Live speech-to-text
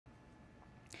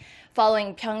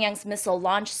Following Pyongyang's missile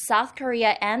launch, South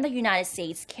Korea and the United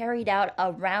States carried out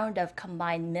a round of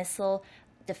combined missile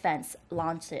defense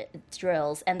launch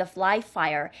drills, and the live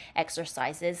fire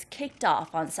exercises kicked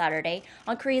off on Saturday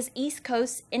on Korea's east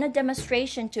coast in a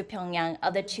demonstration to Pyongyang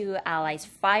of the two allies'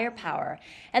 firepower.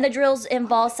 And the drills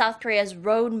involve South Korea's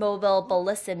road mobile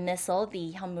ballistic missile,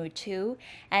 the Hyunmoo 2,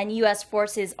 and U.S.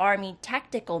 Forces Army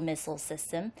tactical missile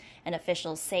system. And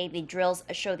officials say the drills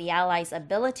show the allies'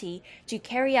 ability to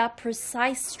carry out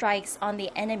precise strikes on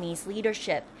the enemy's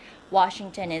leadership.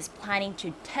 Washington is planning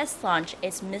to test launch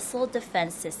its missile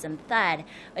defense system THAAD,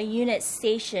 a unit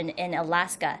stationed in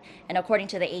Alaska. And according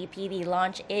to the AP, the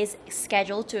launch is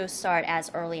scheduled to start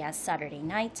as early as Saturday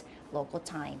night, local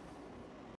time.